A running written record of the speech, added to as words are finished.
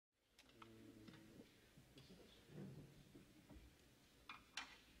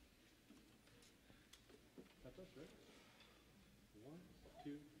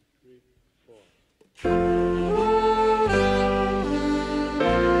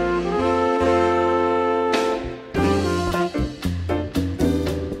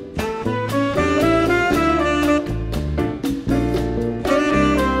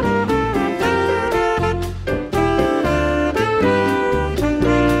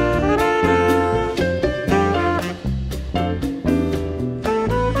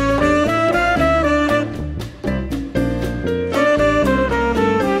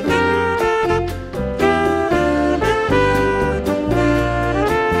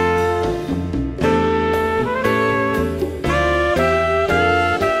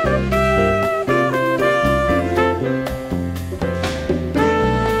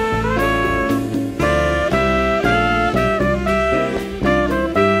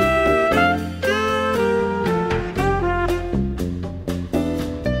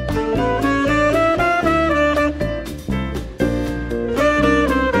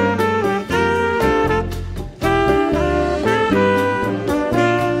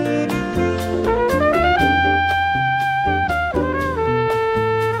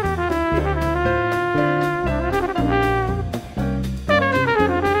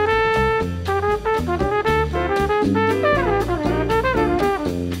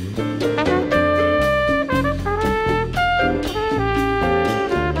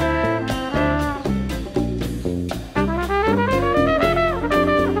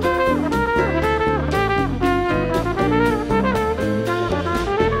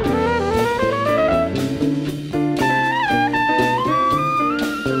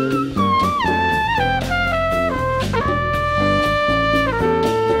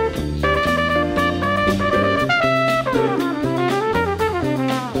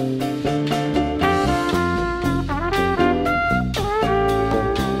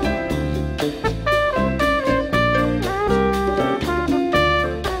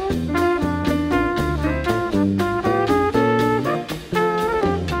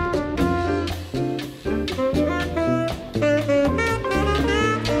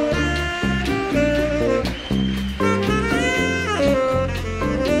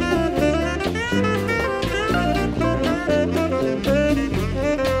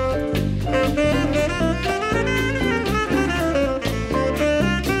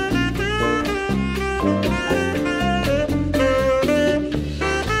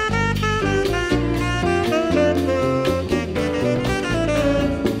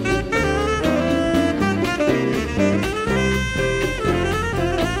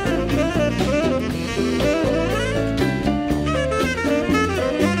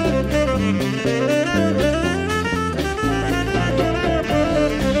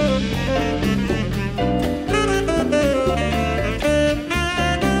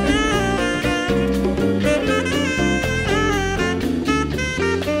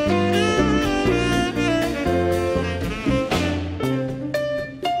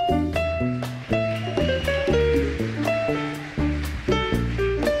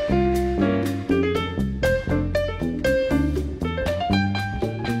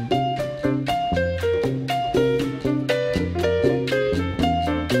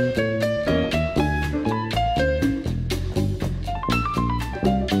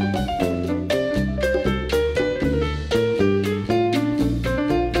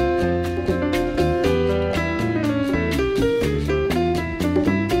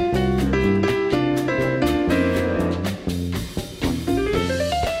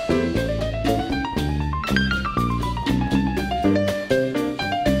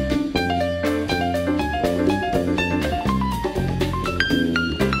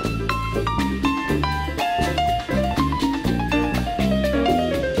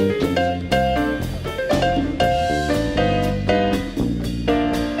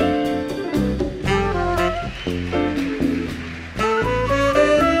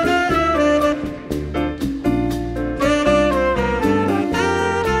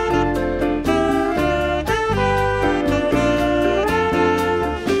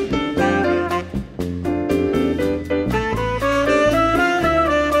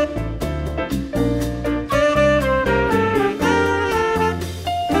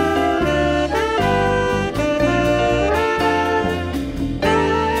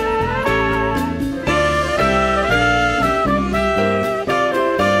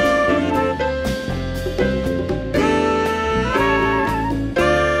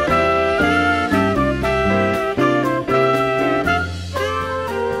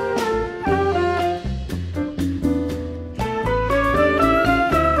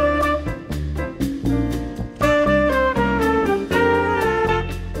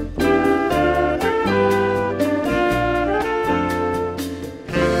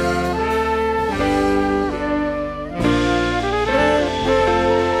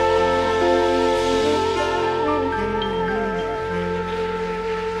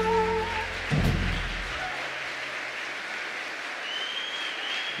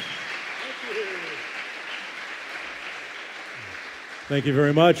Thank you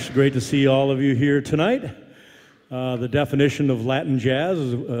very much. Great to see all of you here tonight. The definition of Latin jazz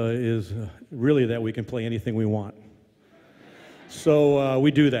is really that we can play anything we want. So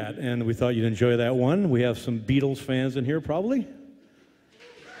we do that, and we thought you'd enjoy that one. We have some Beatles fans in here, probably?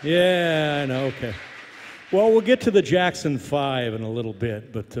 Yeah, I know, okay. Well, we'll get to the Jackson 5 in a little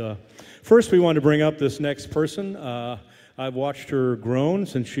bit, but first we want to bring up this next person. I've watched her grown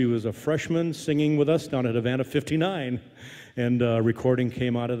since she was a freshman singing with us down at Havana 59, and recording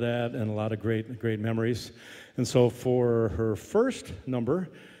came out of that, and a lot of great memories. And so for her first number,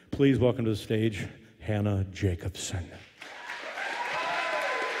 please welcome to the stage Hannah Jacobson.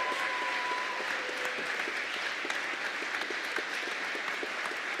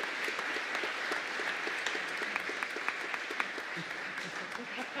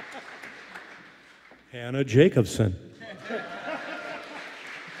 Hannah Jacobson.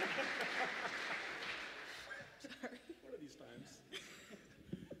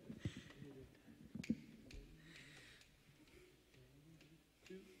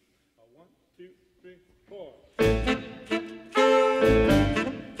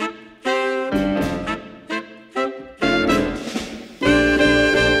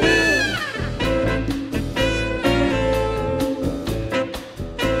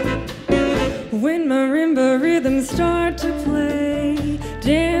 When marimba rhythms start to play,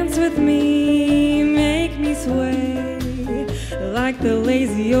 dance with me, make me sway. Like the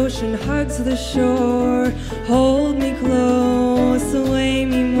lazy ocean hugs the shore, hold me close, sway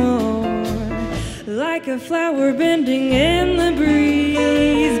me more. Like a flower bending in the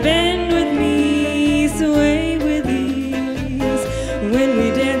breeze, bend with me, sway with ease. When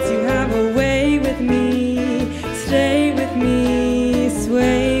we dance you have a way with me, stay with me,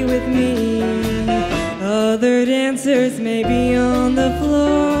 sway with me. Other dancers may be on the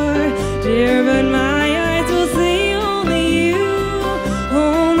floor, dear, but my eyes will see only you.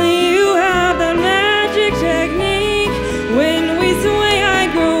 Only you have that magic technique. When we sway, I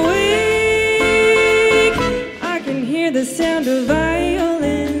grow weak. I can hear the sound of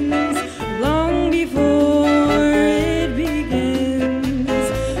violins long before it begins.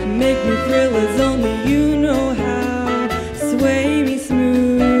 Make me thrill as only you know how. Sway me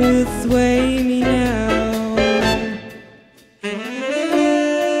smooth, sway me now.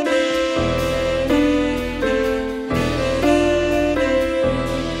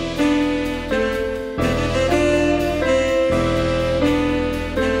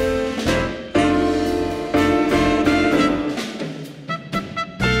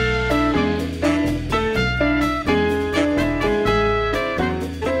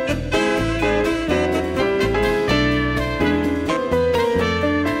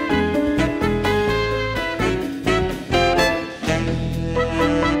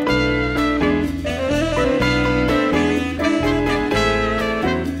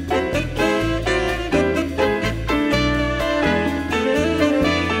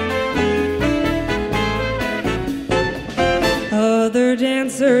 Other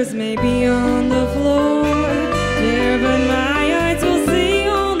dancers may be on the floor, dear, but my eyes will see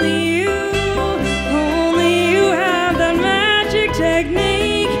only you. Only you have that magic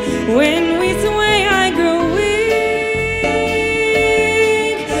technique. When we sway, I grow weak.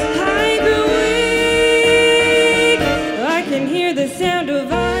 I grow weak. I can hear the sound of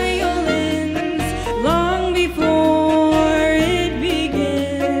violins long before it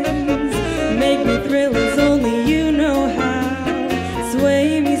begins. Make me thrill as only you know how.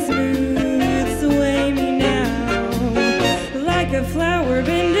 Sway me smooth, sway me now. Like a flower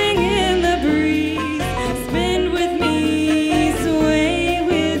bending in the breeze, spin with me, sway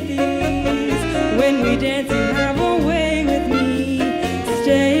with ease. When we dance, you have a way with me.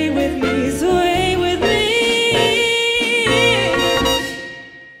 Stay with me, sway with me.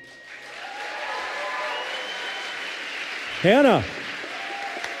 Hannah.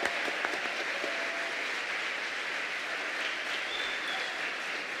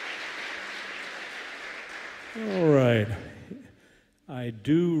 All right. I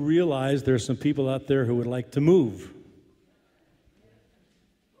do realize there's some people out there who would like to move.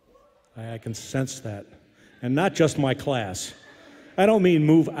 I can sense that. And not just my class. I don't mean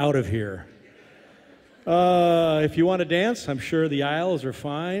move out of here. If you want to dance, I'm sure the aisles are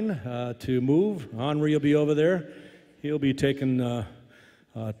fine to move. Henri will be over there. He'll be taking a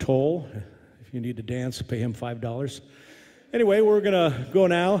toll. If you need to dance, pay him $5. Anyway, we're going to go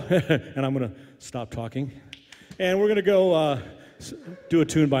now, and I'm going to stop talking. And we're going to go do a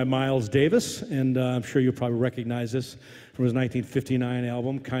tune by Miles Davis, and I'm sure you'll probably recognize this from his 1959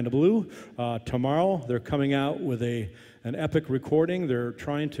 album, Kinda Blue. Tomorrow, they're coming out with an epic recording. They're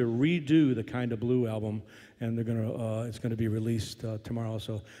trying to redo the Kinda Blue album, and it's gonna be released tomorrow.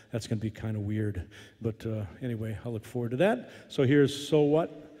 So that's gonna be kind of weird. But anyway, I look forward to that. So here's "So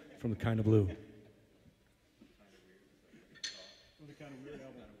What" from the Kind of Blue.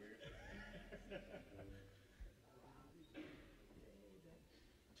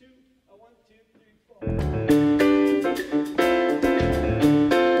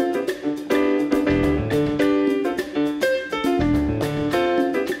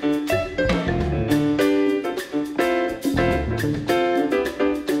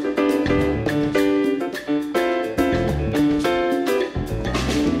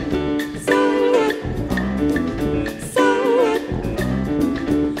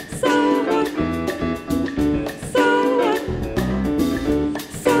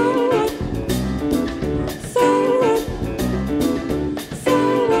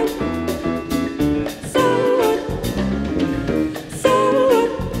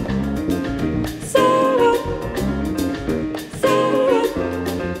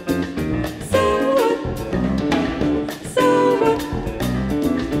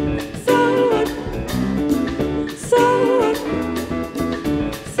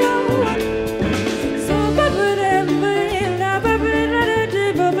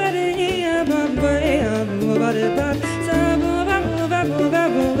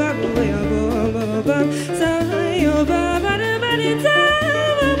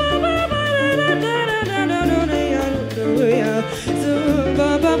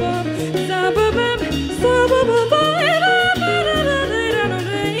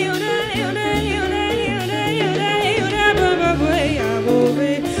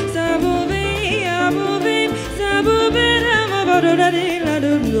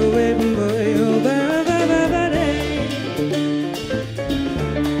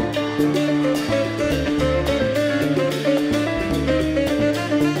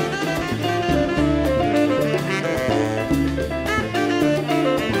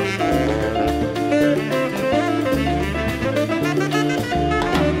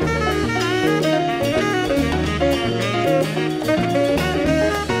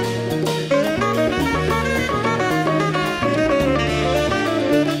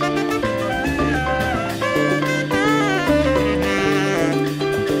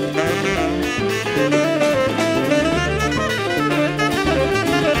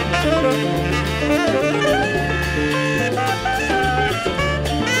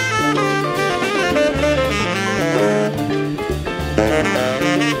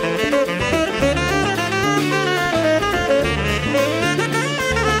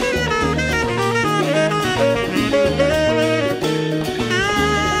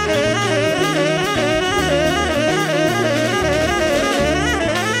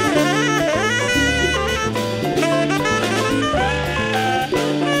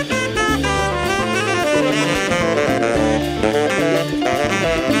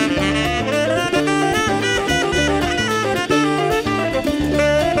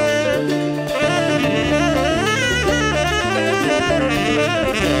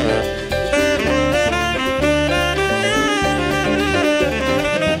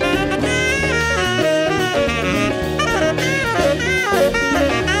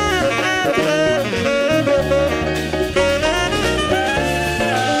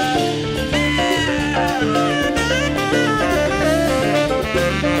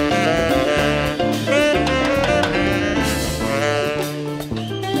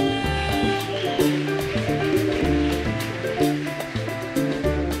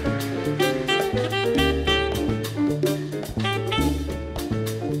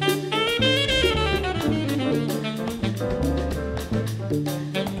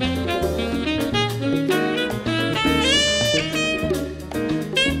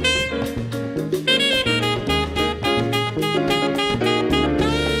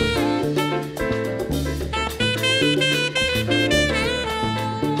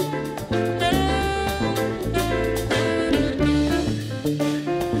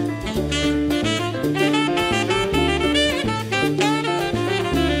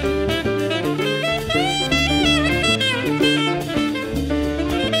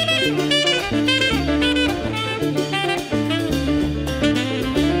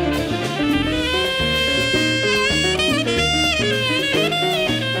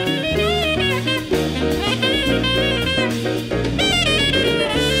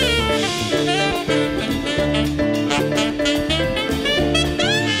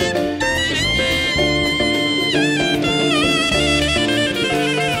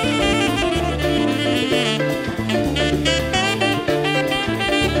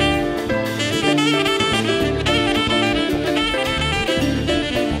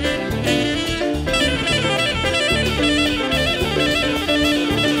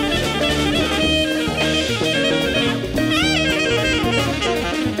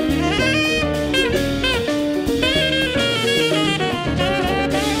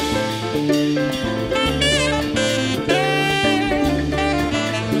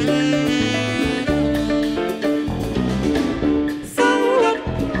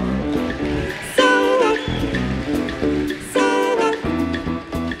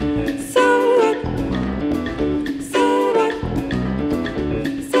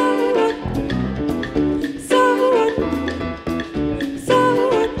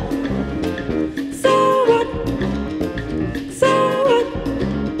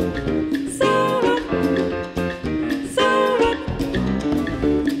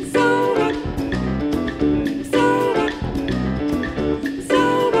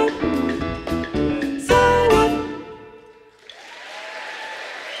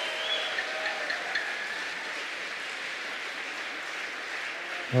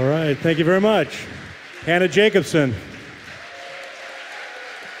 All right, thank you very much. Hannah Jacobson.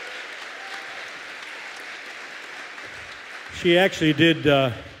 She actually did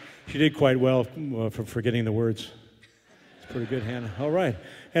quite well for forgetting the words. It's pretty good, Hannah. All right.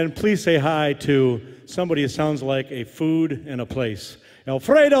 And please say hi to somebody who sounds like a food and a place.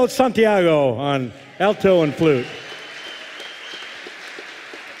 Alfredo Santiago on alto and flute.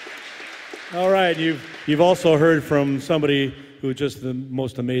 All right, you've also heard from somebody who's just the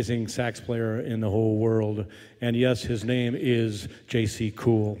most amazing sax player in the whole world. And yes, his name is J.C.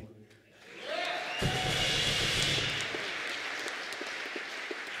 Kuhl.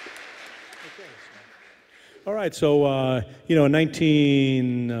 All right, so, in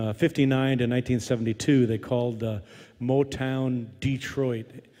 1959 to 1972, they called Motown Detroit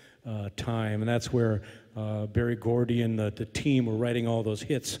time, and that's where Berry Gordy and the team were writing all those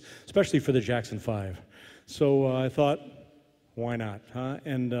hits, especially for the Jackson 5. So I thought, why not, huh?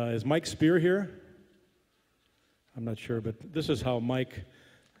 And is Mike Spear here? I'm not sure, but this is how Mike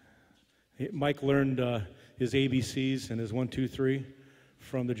learned his ABCs and his 1, 2, 3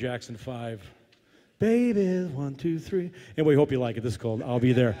 from the Jackson 5. Baby, 1, 2, 3. And we hope you like it. This is called I'll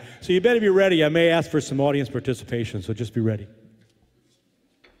Be There. So you better be ready. I may ask for some audience participation, so just be ready.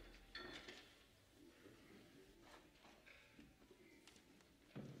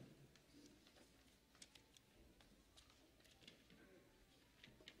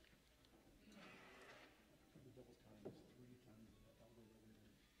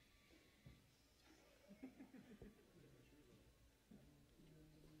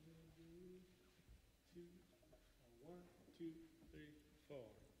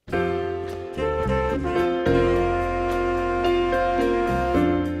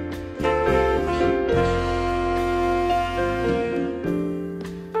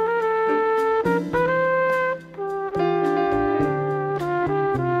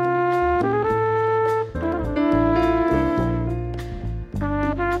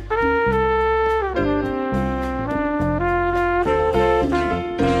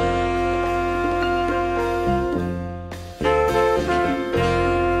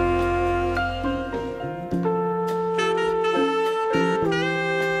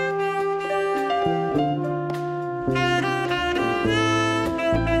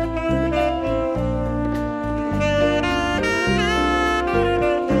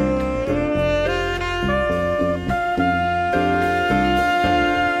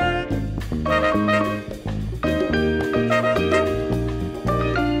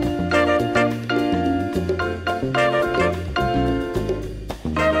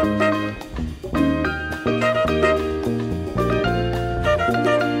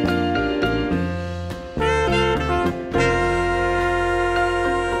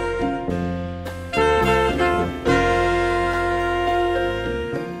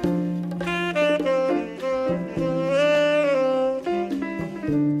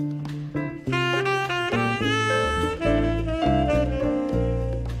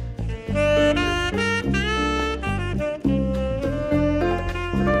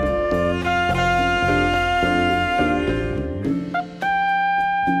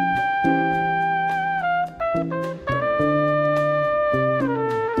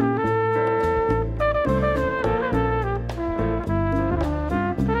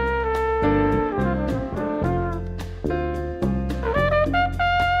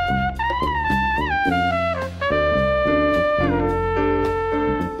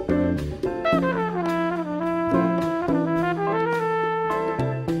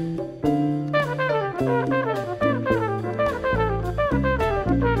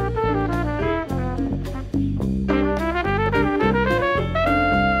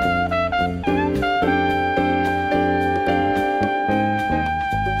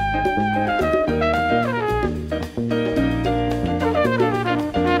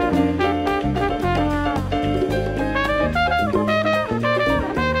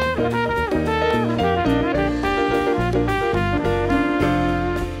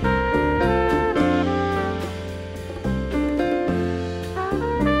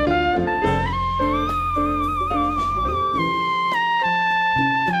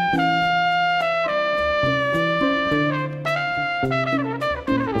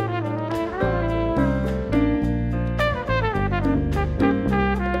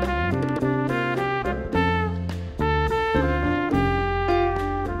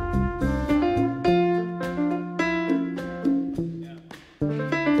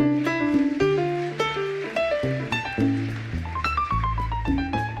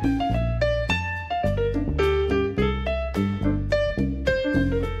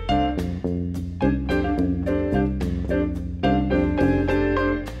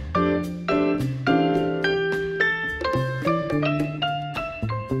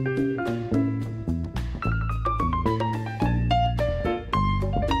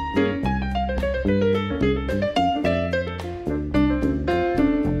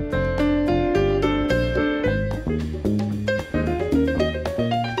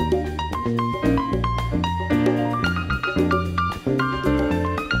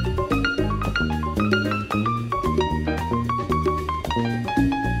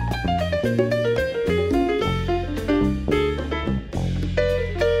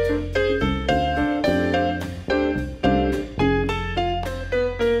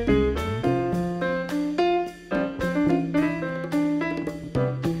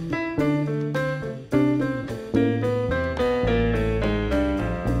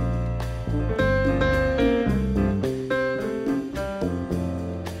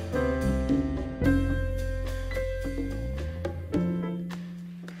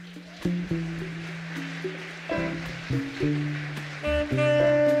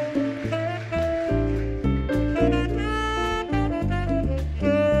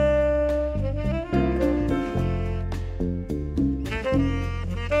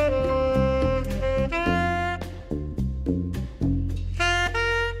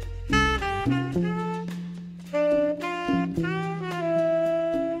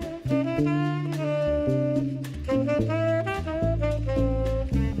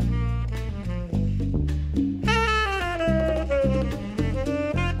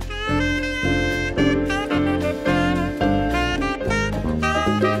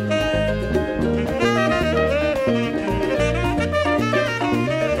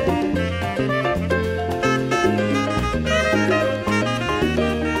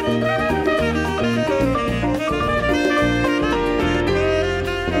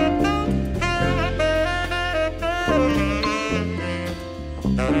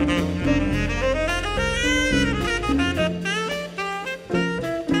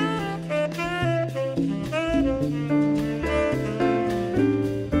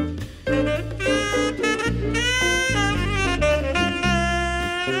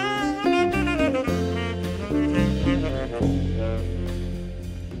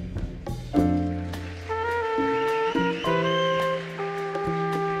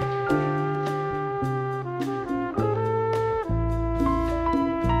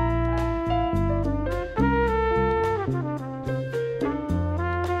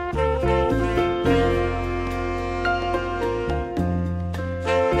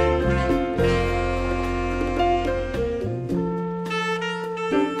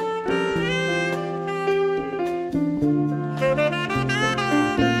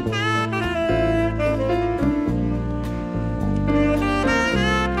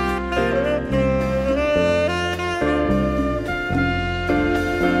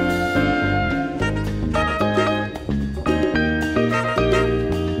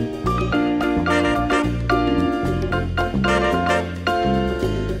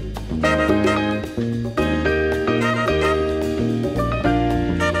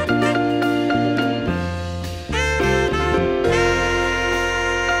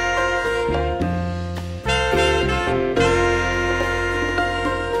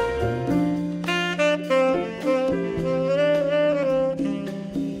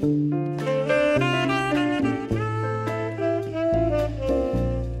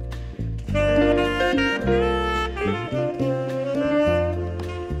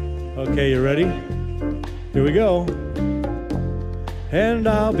 Okay, you ready? Here we go. And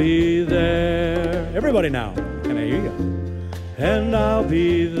I'll be there. Everybody now. Can I hear you? And I'll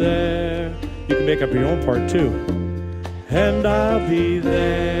be there. You can make up your own part too. And I'll be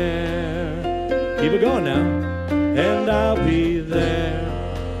there. Keep it going now. And I'll be there.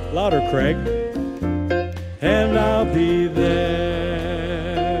 Louder, Craig. And I'll be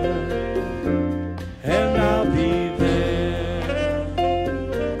there. And I'll be there.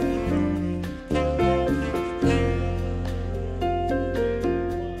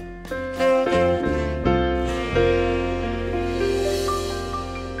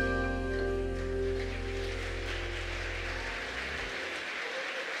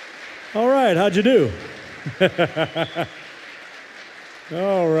 All right, how'd you do?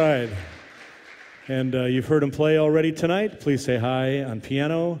 All right. And you've heard him play already tonight. Please say hi on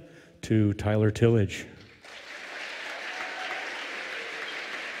piano to Tyler Tillage.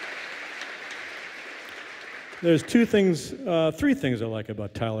 There's three things I like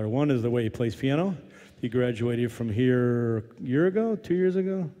about Tyler. One is the way he plays piano. He graduated from here a year ago, 2 years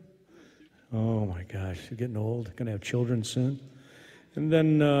ago. Oh my gosh, he's getting old. Gonna have children soon. And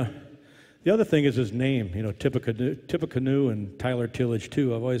then the other thing is his name. You know, Tippecanoe and Tyler Tillage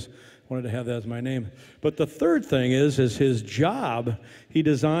too. I've always wanted to have that as my name. But the third thing is his job. He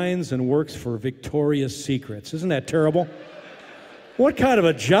designs and works for Victoria's Secrets. Isn't that terrible? What kind of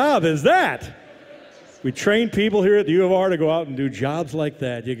a job is that? We train people here at the U of R to go out and do jobs like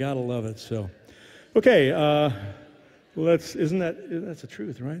that. You gotta love it. So, okay, that's the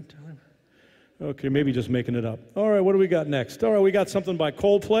truth, right? Okay, maybe just making it up. All right, what do we got next? All right, we got something by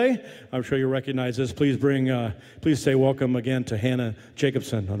Coldplay. I'm sure you recognize this. Please say welcome again to Hannah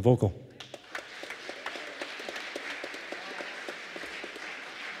Jacobson on vocal.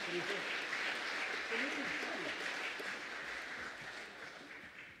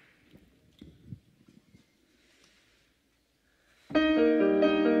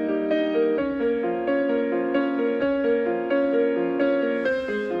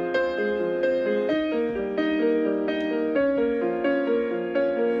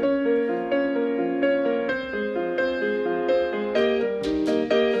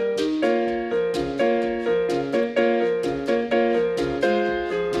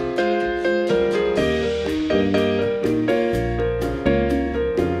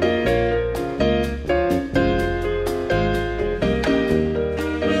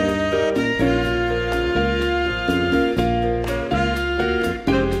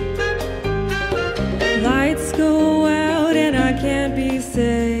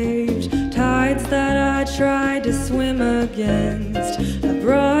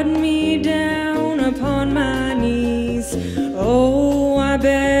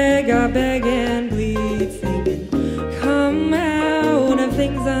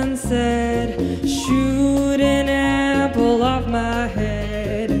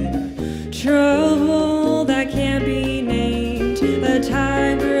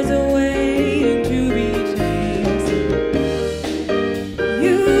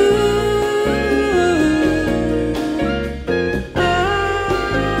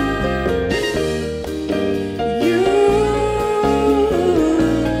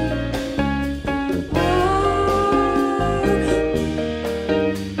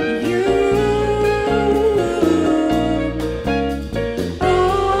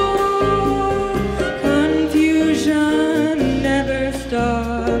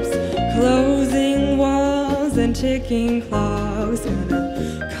 ticking clock's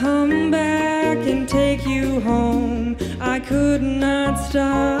gonna come back and take you home. I could not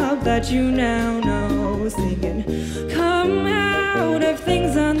stop, that you now know, singing, come out of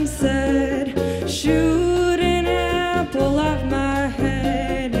things unsaid, shoot an apple off my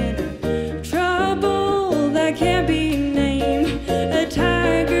head, and trouble that can't be named, a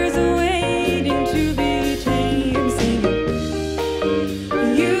tiger's waiting to be tamed,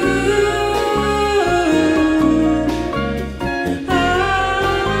 singing, you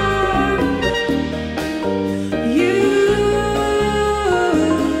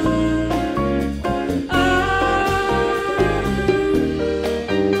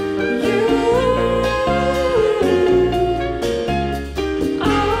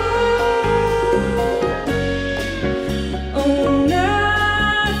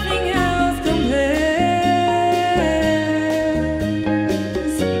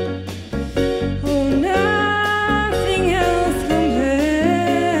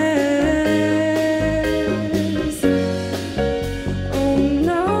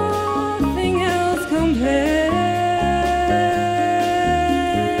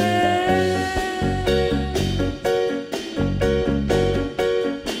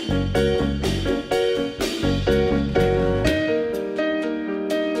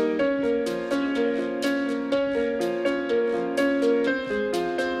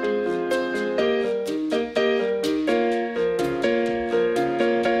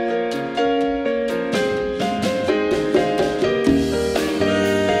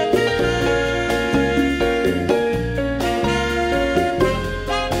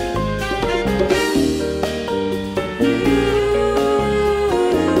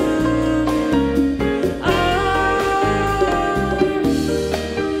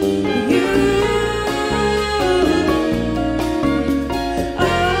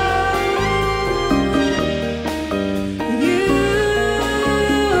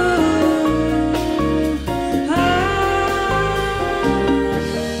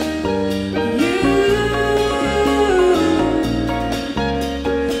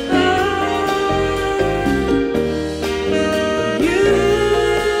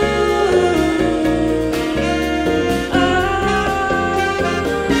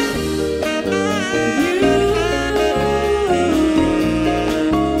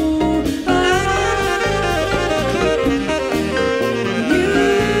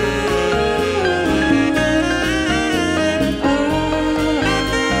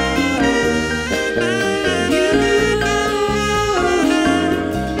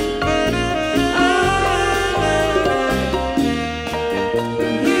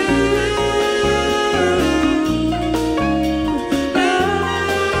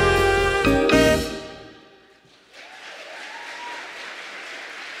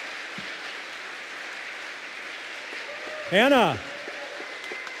Hannah.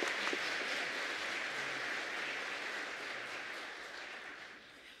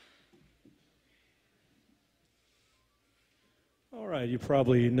 All right, you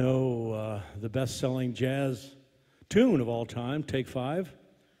probably know the best-selling jazz tune of all time, Take Five.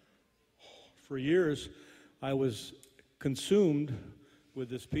 For years, I was consumed with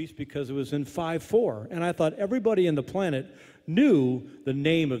this piece because it was in 5/4, and I thought everybody in the planet knew the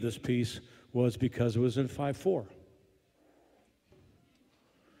name of this piece was because it was in 5/4.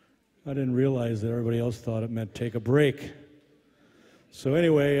 I didn't realize that everybody else thought it meant take a break. So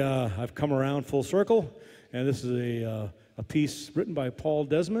anyway, I've come around full circle, and this is a piece written by Paul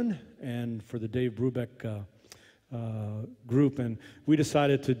Desmond and for the Dave Brubeck group, and we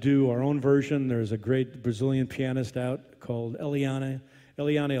decided to do our own version. There's a great Brazilian pianist out called Eliane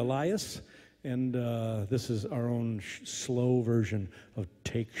Elias, and this is our own slow version of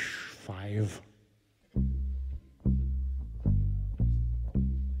Take Five.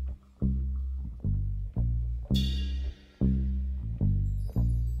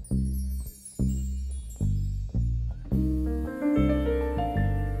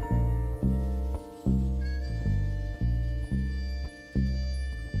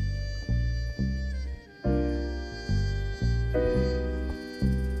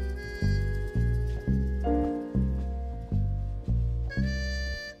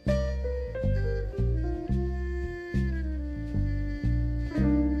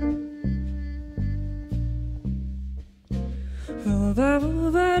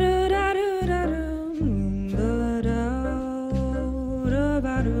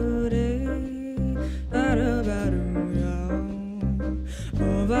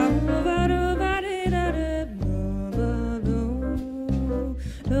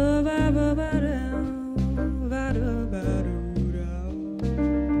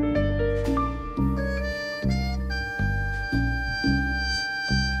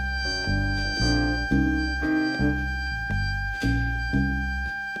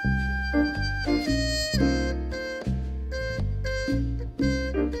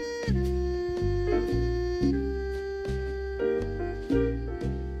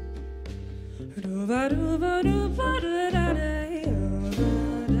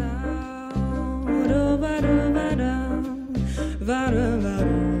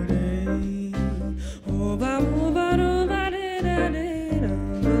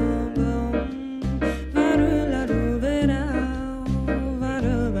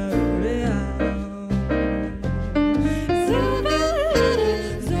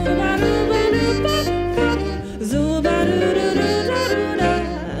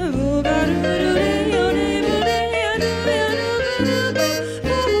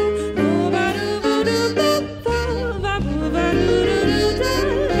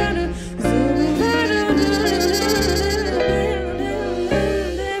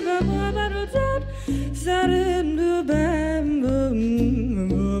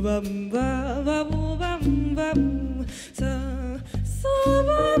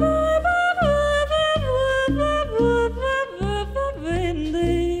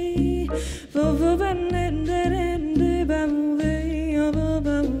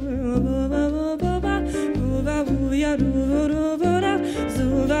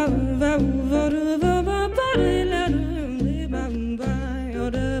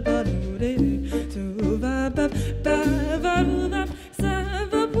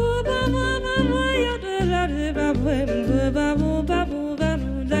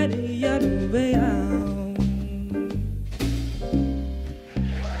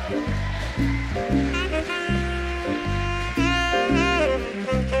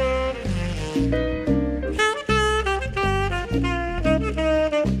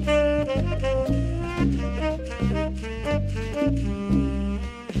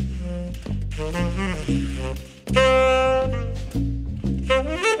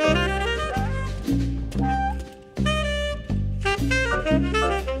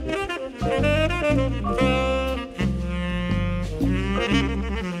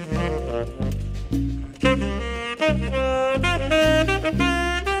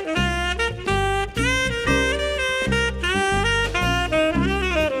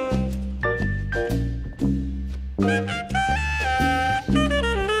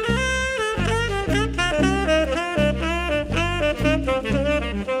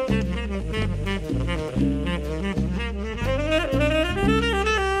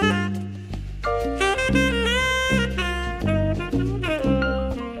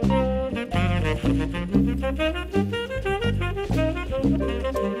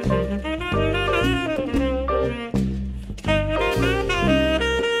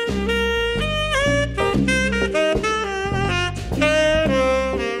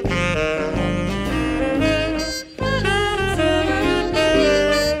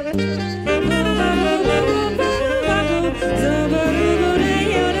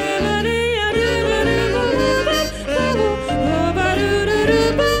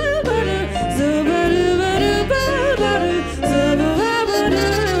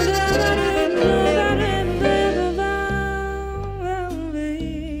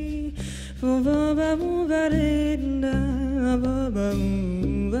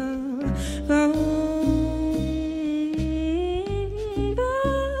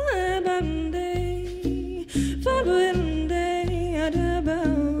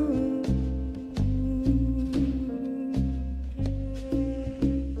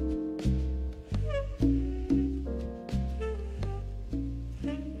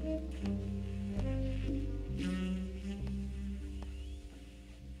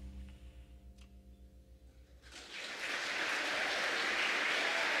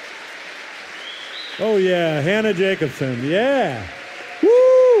 Oh, yeah, Hannah Jacobson, yeah.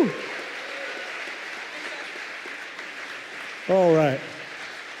 Woo! All right.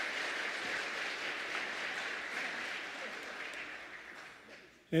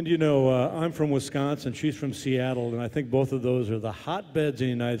 And you know, I'm from Wisconsin, she's from Seattle, and I think both of those are the hotbeds in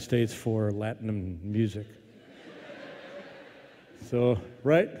the United States for Latin music. So,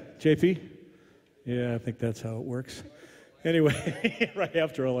 right, JP? Yeah, I think that's how it works. Anyway, right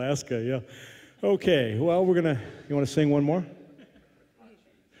after Alaska, yeah. Okay, well, you want to sing one more?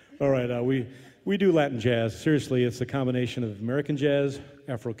 All right, we do Latin jazz. Seriously, it's a combination of American jazz,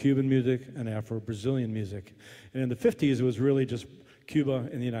 Afro-Cuban music, and Afro-Brazilian music. And in the 50s, it was really just Cuba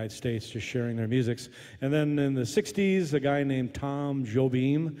and the United States just sharing their musics. And then in the 60s, a guy named Tom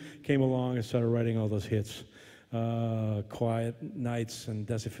Jobim came along and started writing all those hits. Quiet Nights and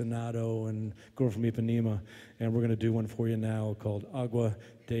Desafinado and Girl from Ipanema. And we're going to do one for you now called Agua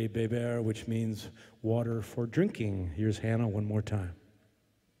de Beber, which means water for drinking. Here's Hannah one more time.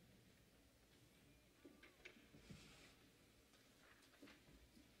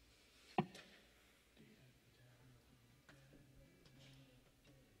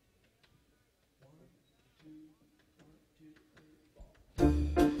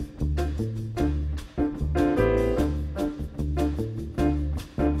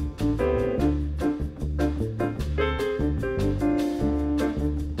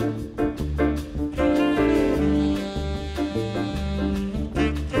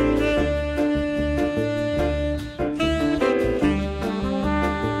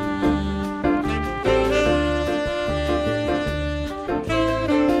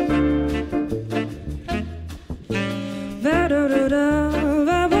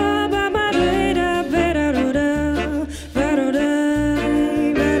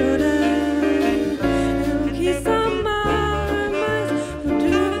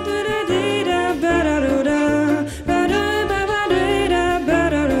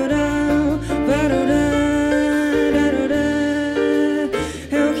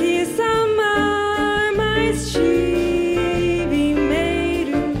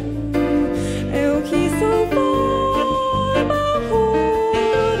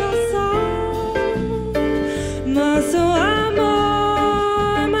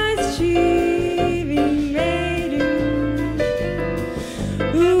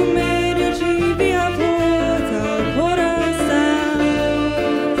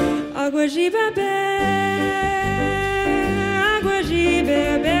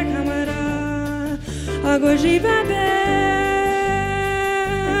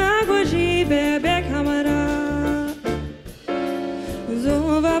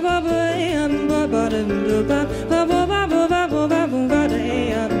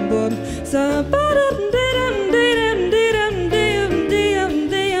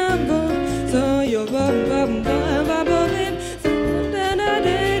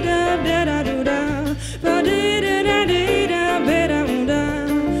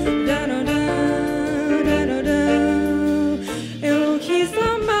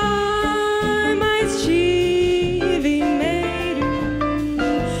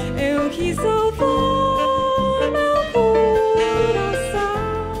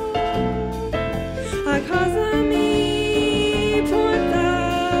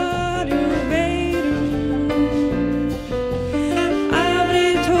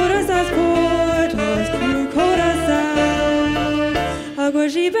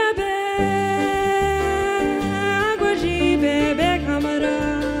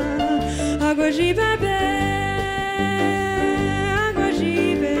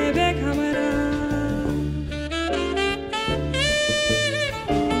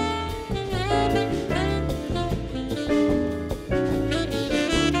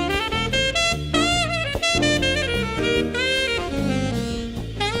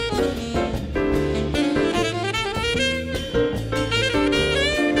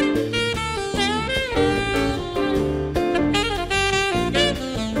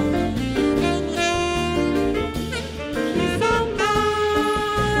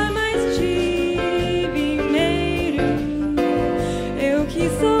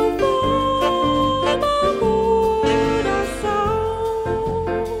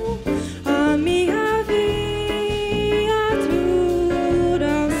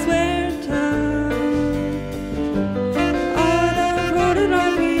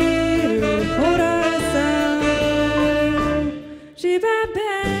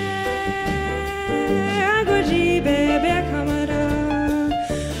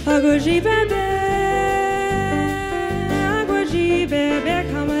 Água de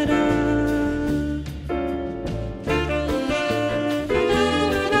beber camarão.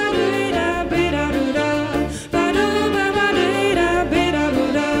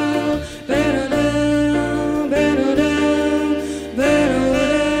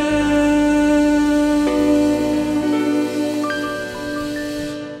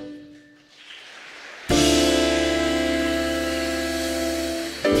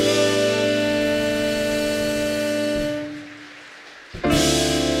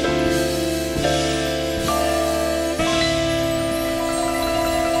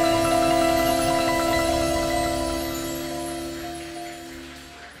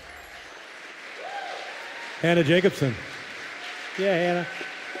 Hannah Jacobson. Yeah, Hannah.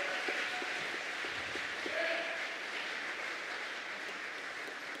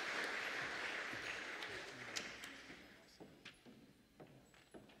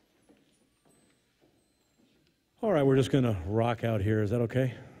 All right, we're just going to rock out here. Is that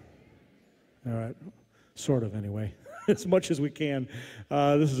okay? All right, sort of anyway, as much as we can.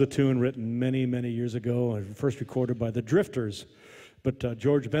 This is a tune written many, many years ago, first recorded by the Drifters. But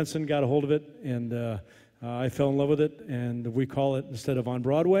George Benson got a hold of it, and I fell in love with it, and we call it, instead of On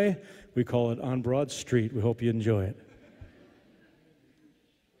Broadway, we call it On Broad Street. We hope you enjoy it.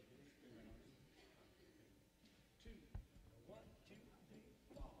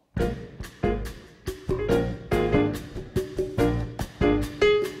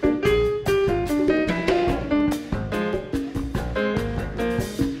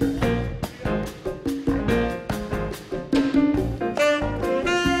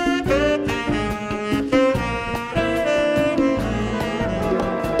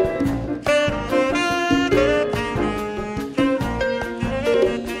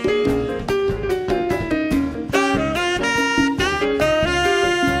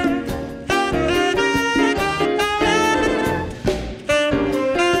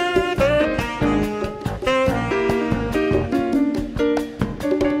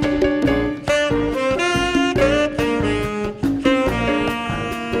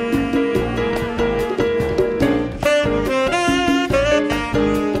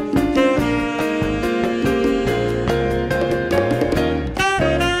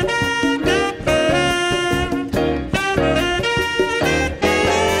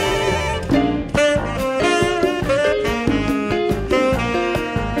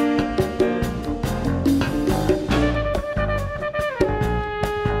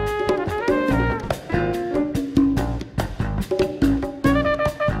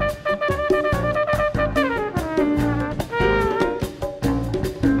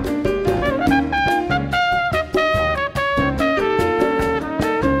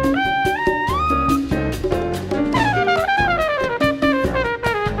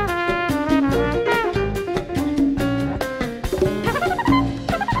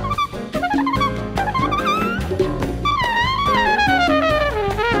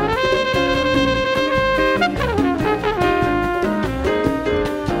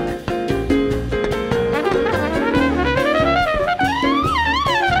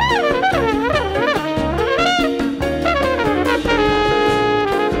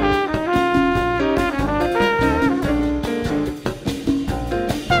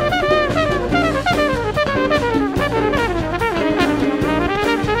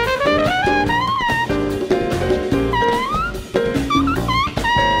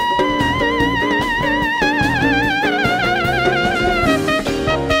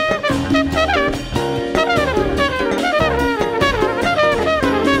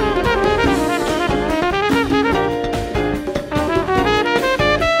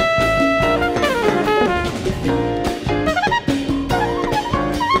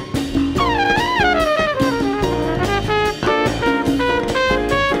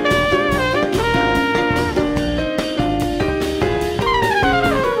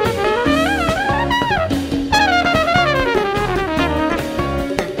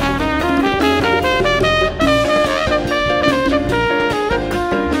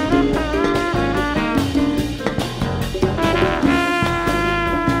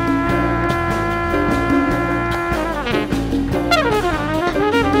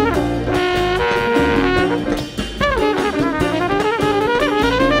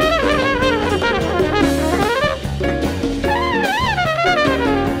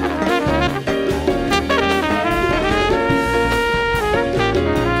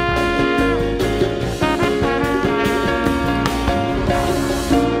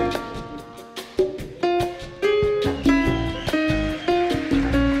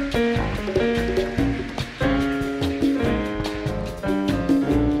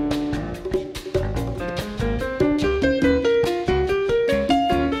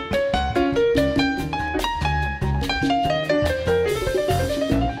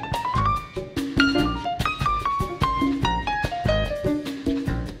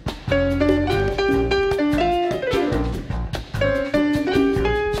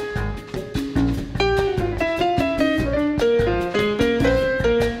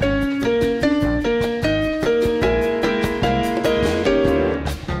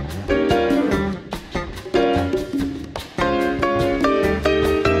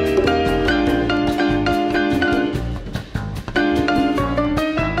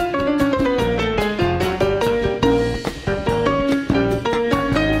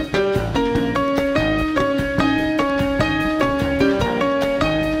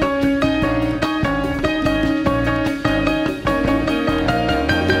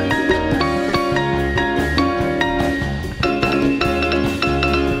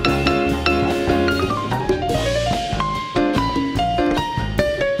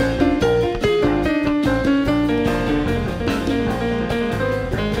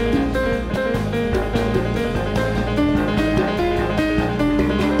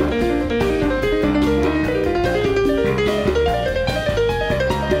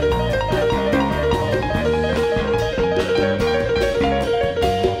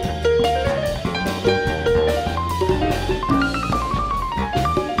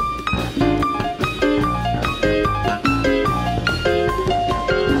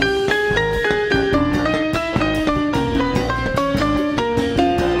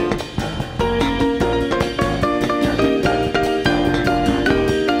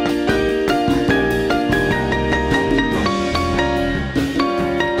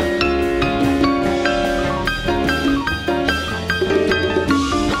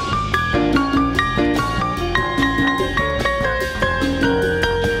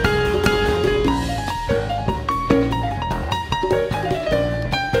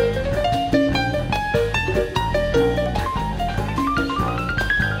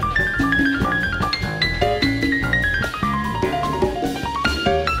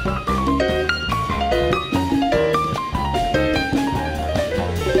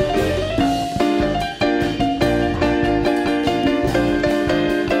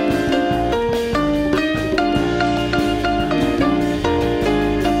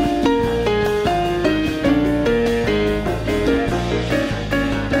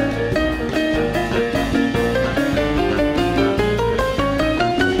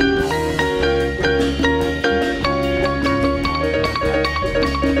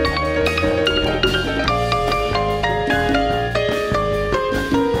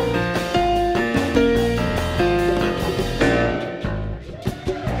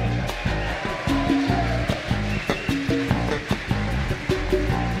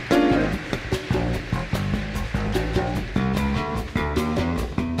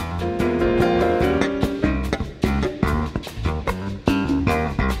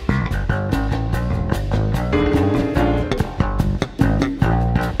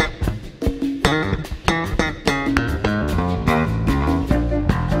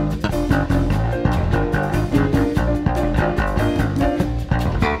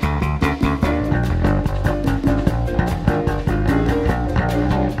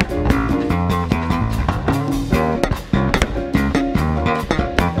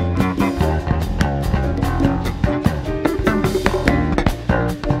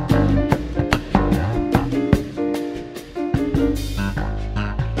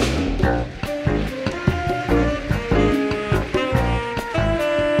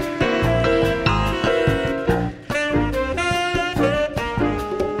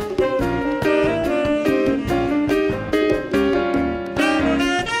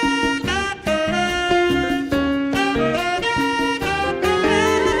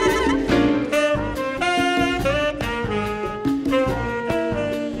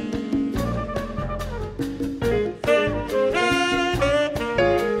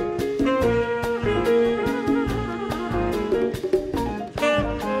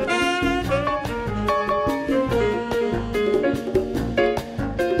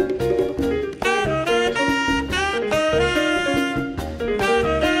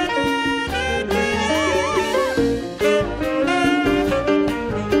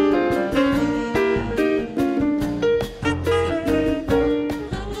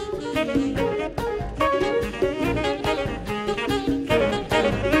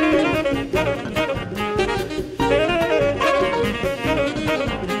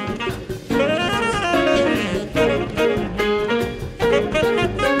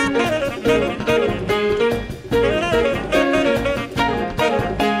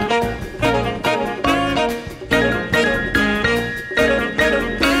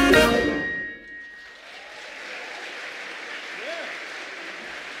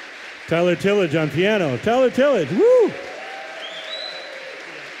 Tyler Tillage on piano. Tyler Tillage, woo!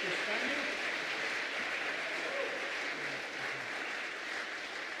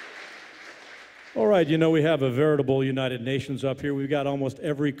 All right, you know, we have a veritable United Nations up here. We've got almost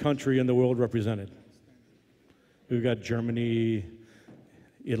every country in the world represented. We've got Germany,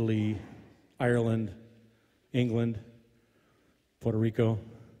 Italy, Ireland, England, Puerto Rico,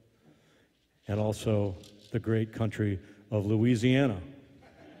 and also the great country of Louisiana.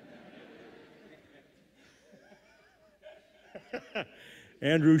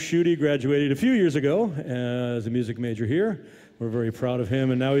 Andrew Schutte graduated a few years ago as a music major here. We're very proud of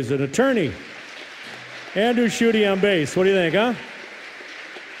him, and now he's an attorney. Andrew Schutte on bass. What do you think, huh?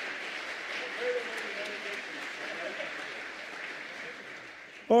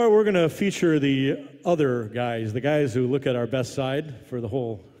 All right, we're going to feature the other guys, the guys who look at our best side for the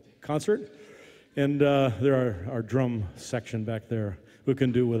whole concert. And there are our drum section back there. Who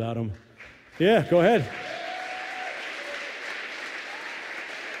can do without them? Yeah, go ahead.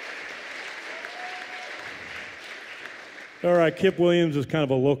 All right, Kip Williams is kind of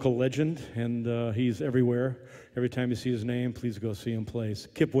a local legend, and he's everywhere. Every time you see his name, please go see him play.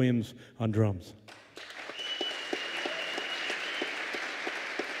 Kip Williams on drums.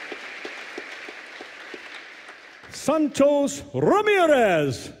 Santos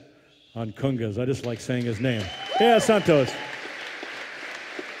Ramirez on congas. I just like saying his name. Yeah, Santos.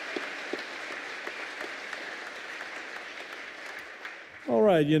 All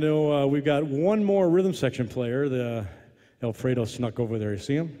right, you know, we've got one more rhythm section player. The Alfredo snuck over there. You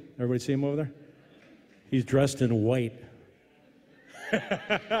see him? Everybody see him over there? He's dressed in white.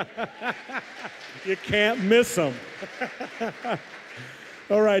 You can't miss him.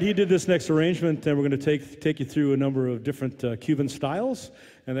 All right, he did this next arrangement, and we're going to take you through a number of different Cuban styles,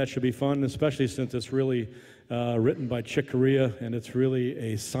 and that should be fun, especially since it's really written by Chick Corea, and it's really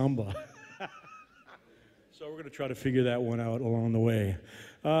a samba. So we're going to try to figure that one out along the way.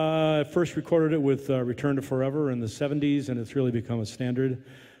 I first recorded it with Return to Forever in the 70s, and it's really become a standard.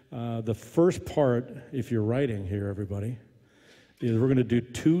 The first part, if you're writing here, everybody, is we're going to do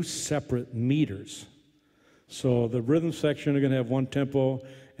two separate meters. So the rhythm section are going to have one tempo,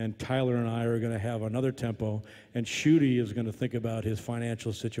 and Tyler and I are going to have another tempo, and Schutte is going to think about his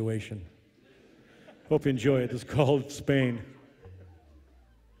financial situation. Hope you enjoy it. It's called Spain.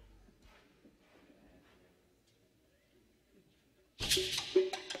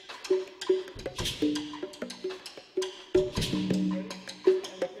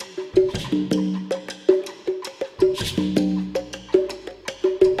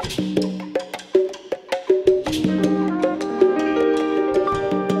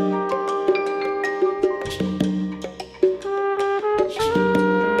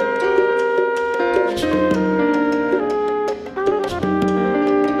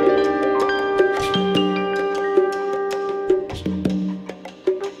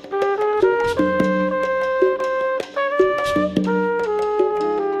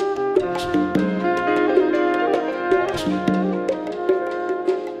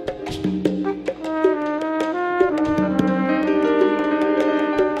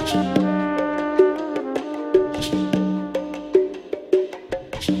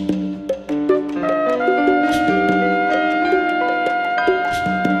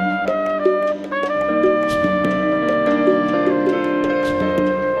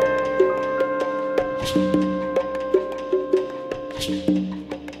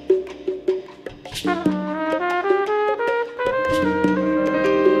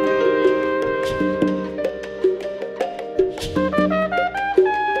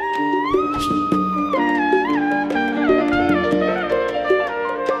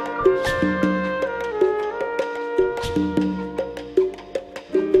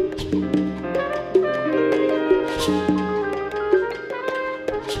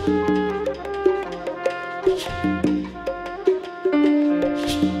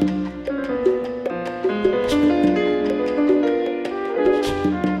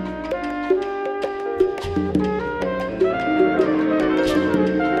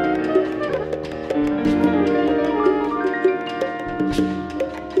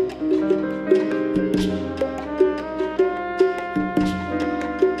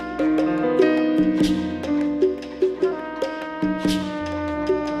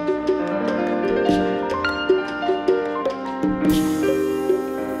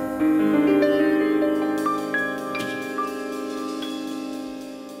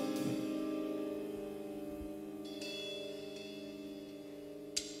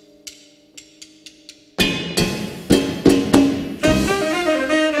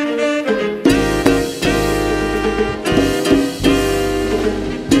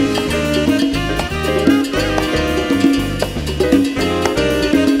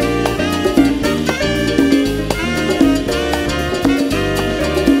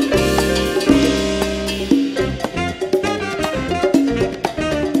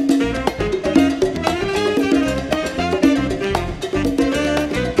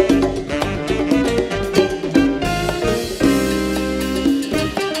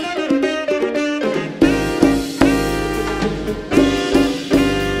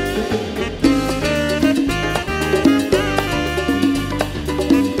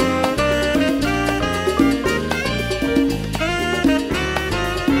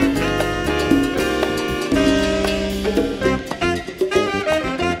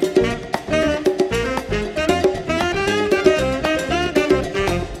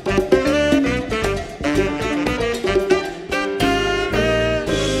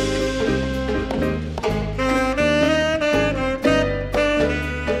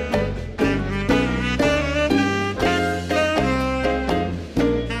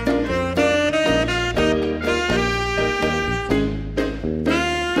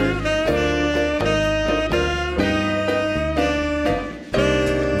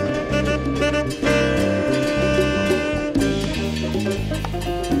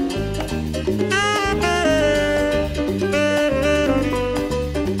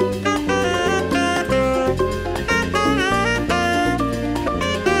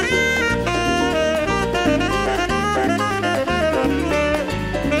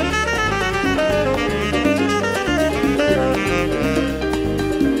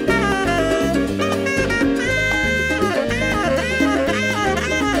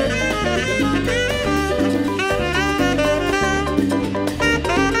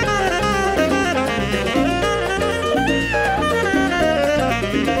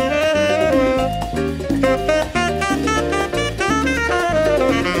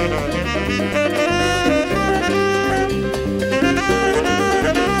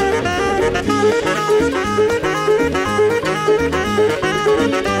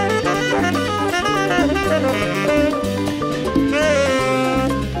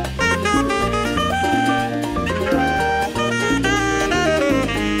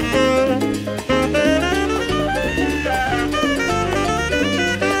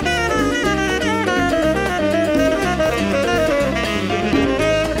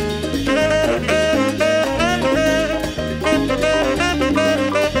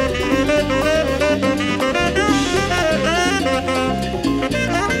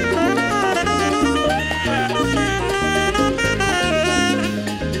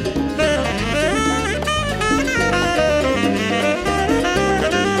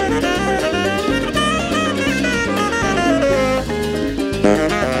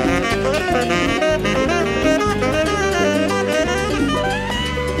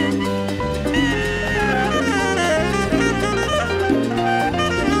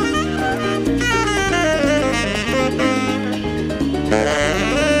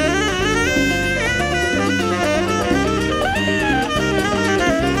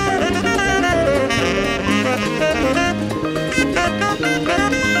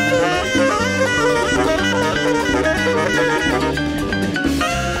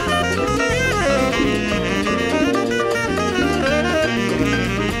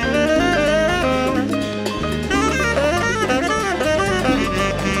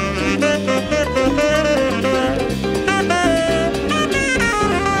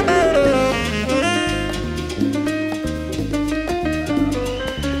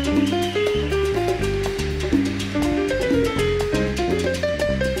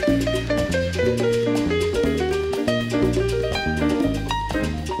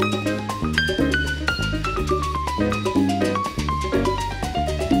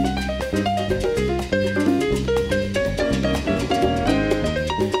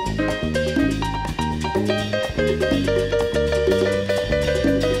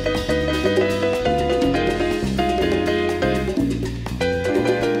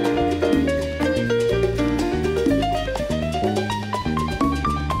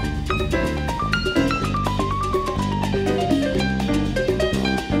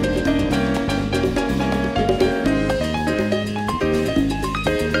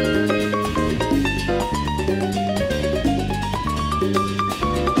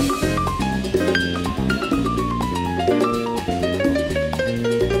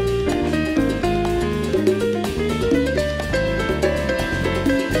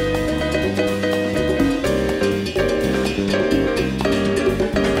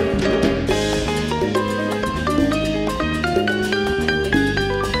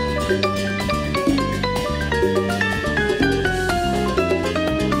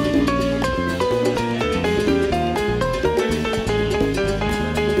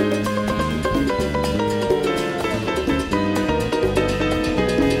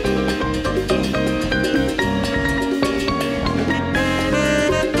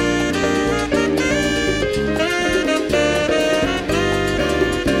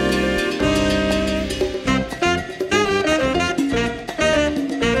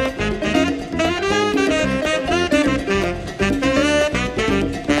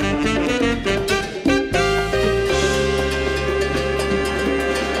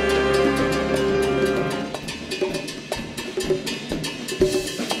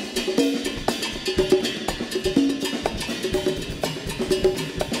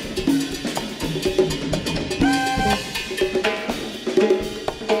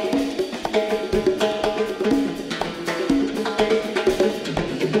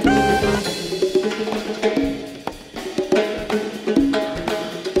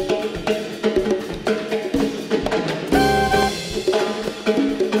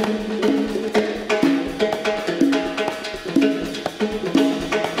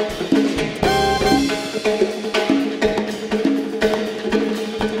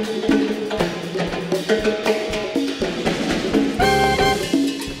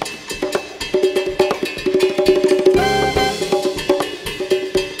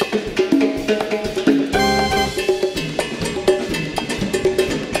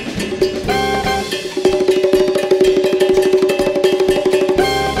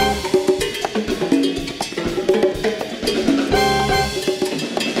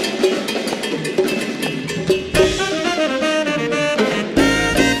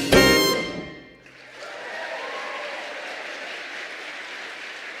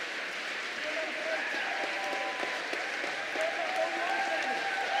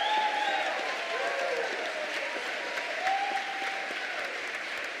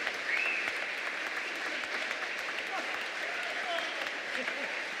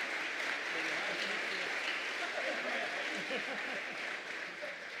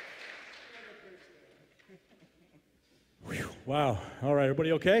 Wow. All right,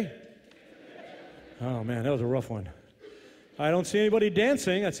 everybody okay? Oh, man, that was a rough one. I don't see anybody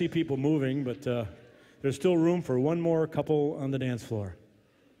dancing. I see people moving, but there's still room for one more couple on the dance floor.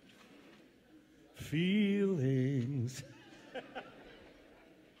 Feelings.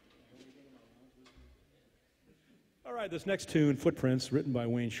 All right, this next tune, Footprints, written by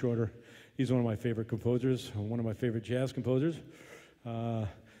Wayne Shorter. He's one of my favorite composers, one of my favorite jazz composers.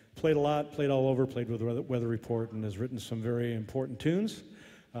 Played a lot, played all over, played with the Weather Report, and has written some very important tunes.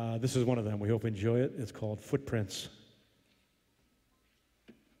 This is one of them. We hope you enjoy it. It's called Footprints.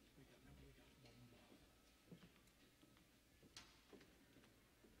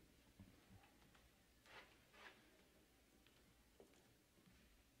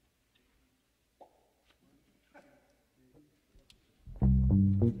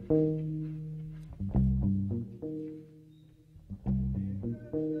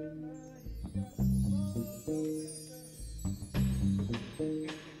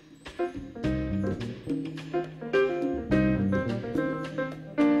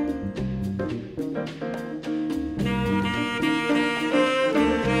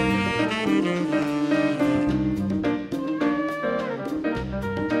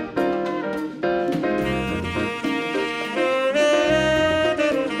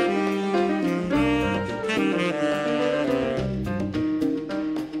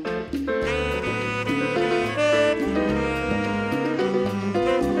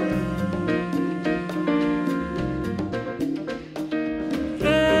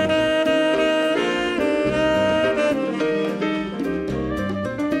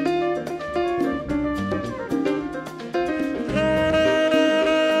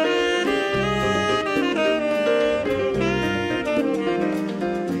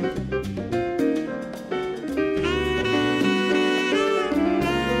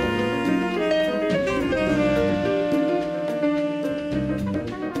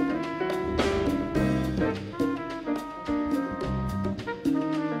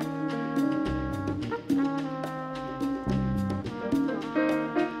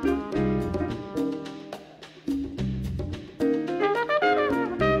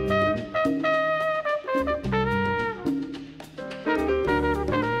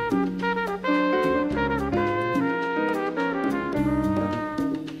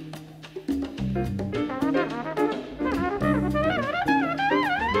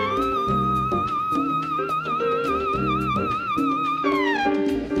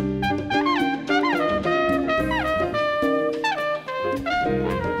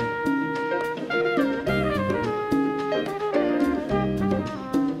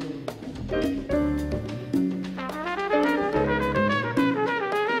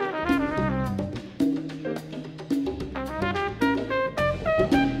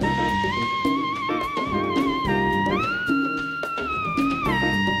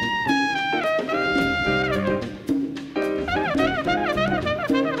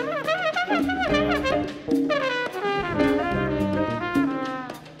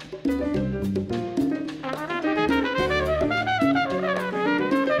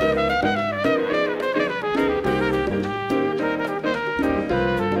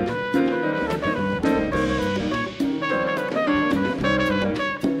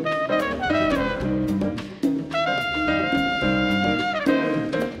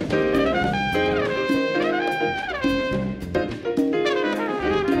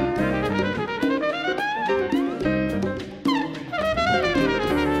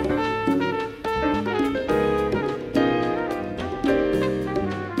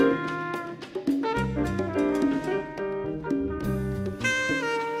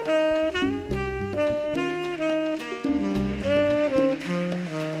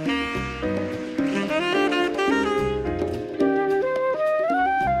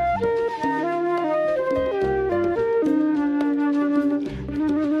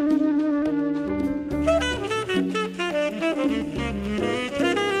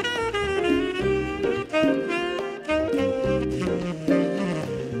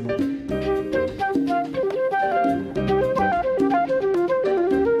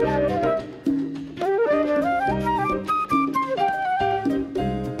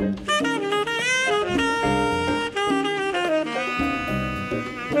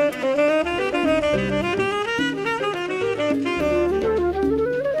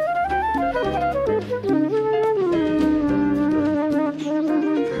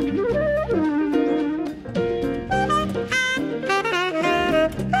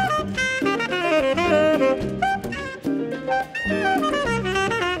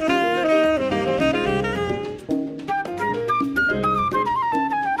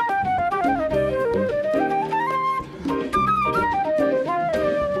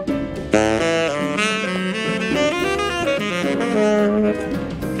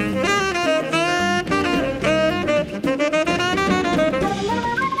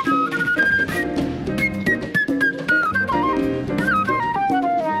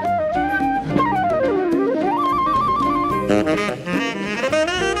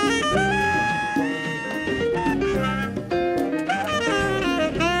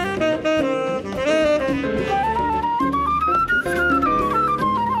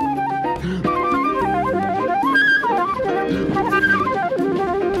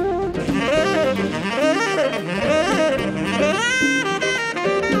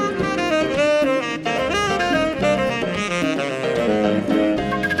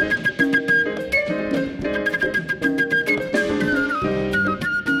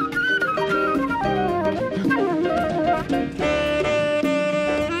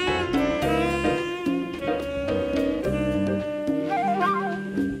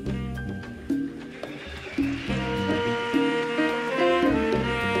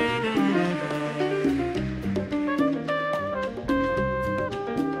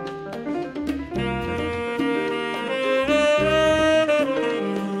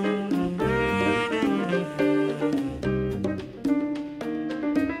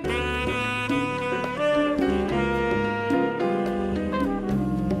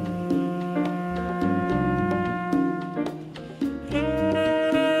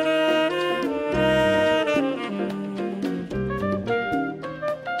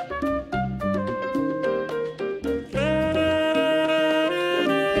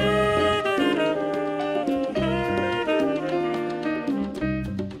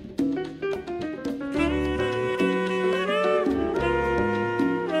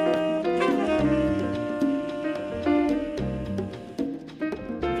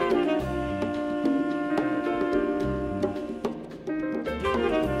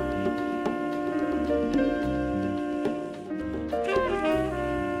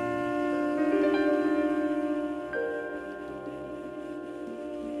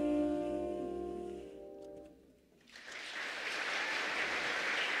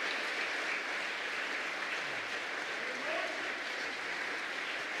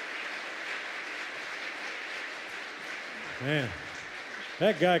 Man,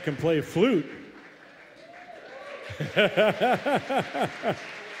 that guy can play flute.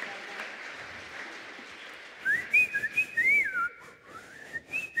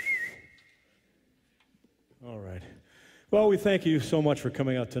 All right. Well, we thank you so much for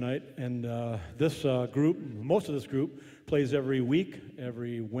coming out tonight. And this group, most of this group, plays every week,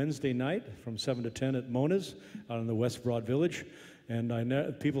 every Wednesday night from 7 to 10 at Mona's out in the West Broad Village. And I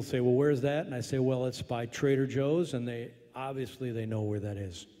know, people say, well, where's that? And I say, well, it's by Trader Joe's, and they know where that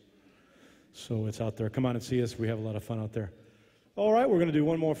is. So it's out there. Come on and see us. We have a lot of fun out there. All right, we're going to do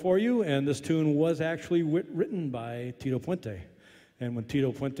one more for you, and this tune was actually written by Tito Puente. And when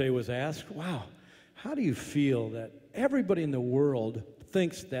Tito Puente was asked, wow, how do you feel that everybody in the world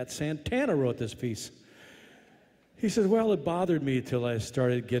thinks that Santana wrote this piece? He says, well, it bothered me till I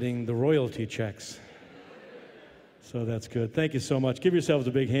started getting the royalty checks. So that's good. Thank you so much. Give yourselves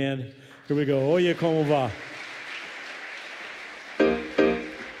a big hand. Here we go. Oye, como va?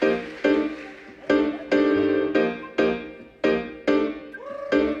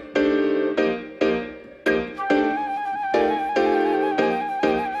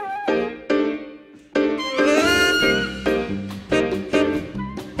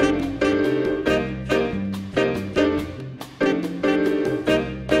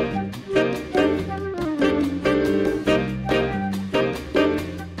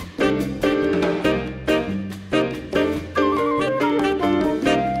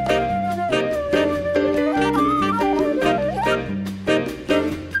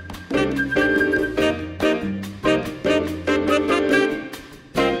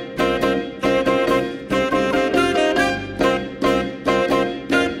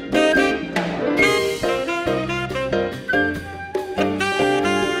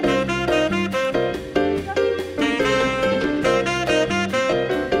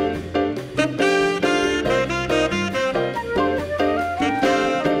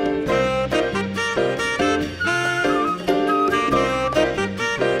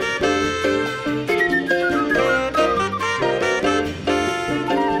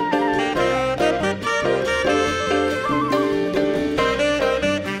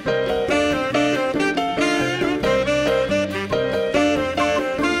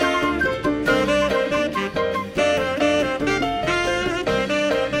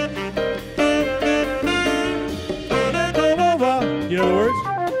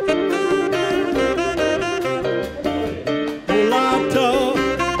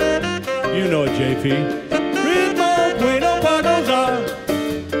 JP. Ritmo, bueno pa' gozar.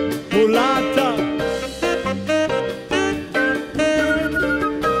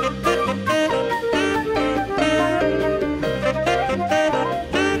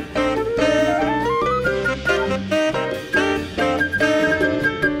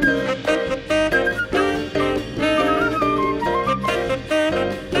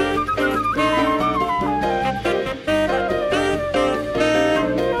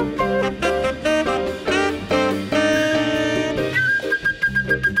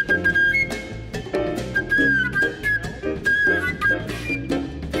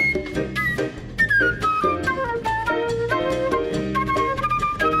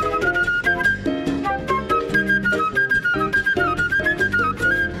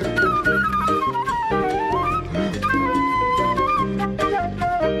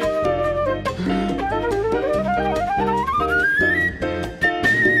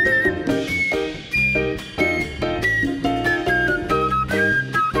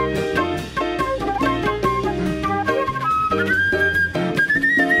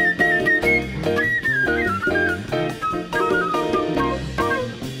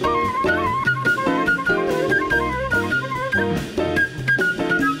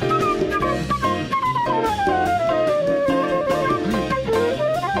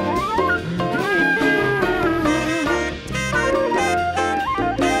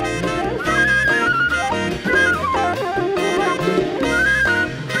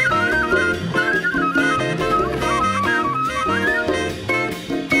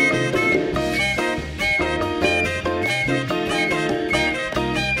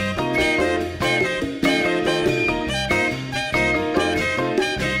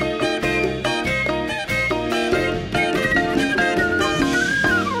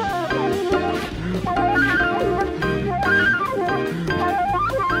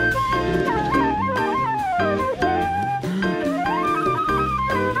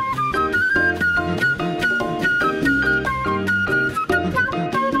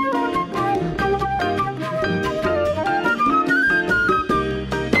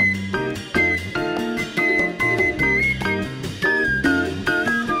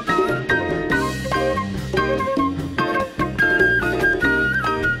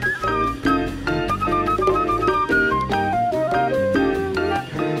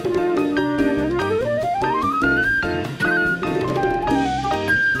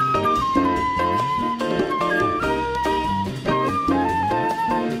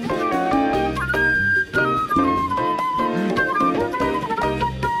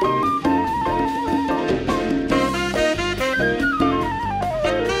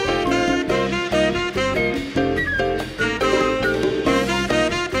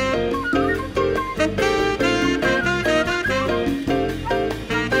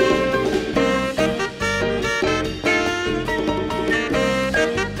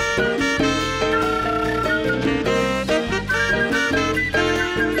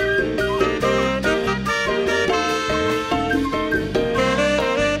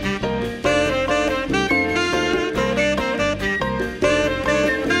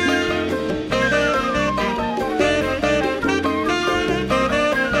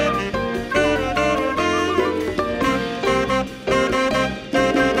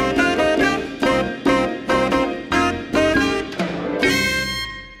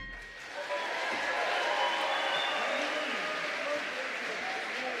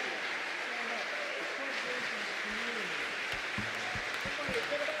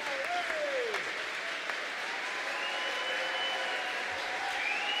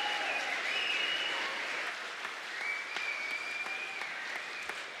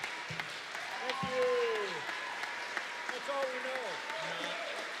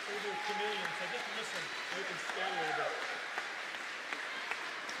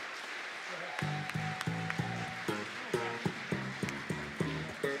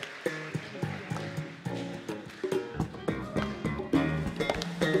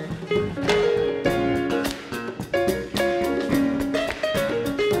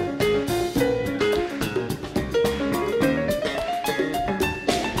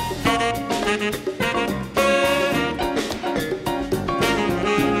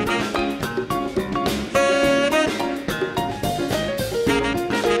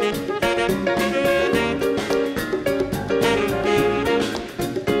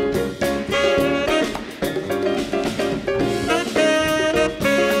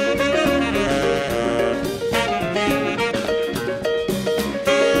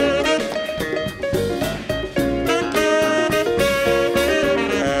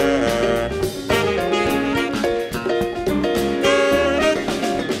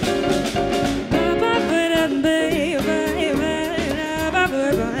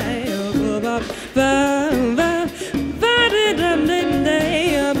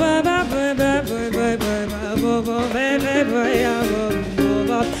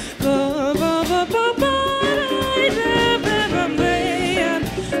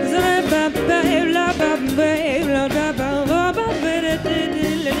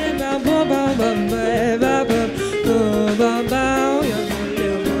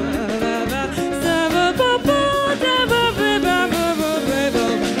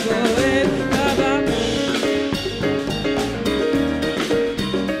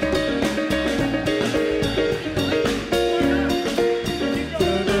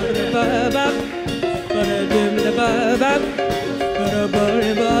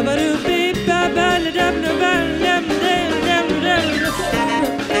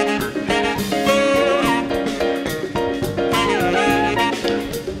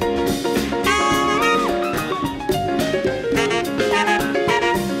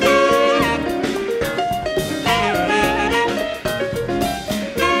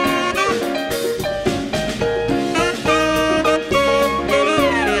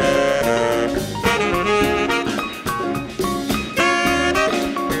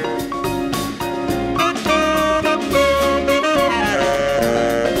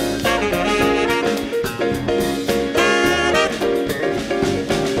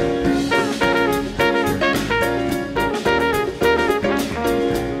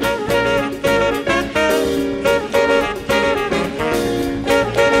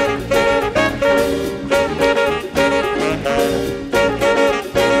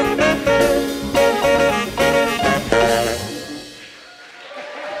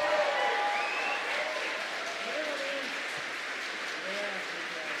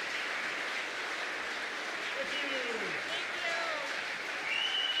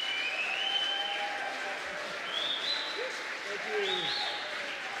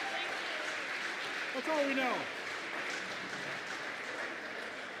 That's all we know.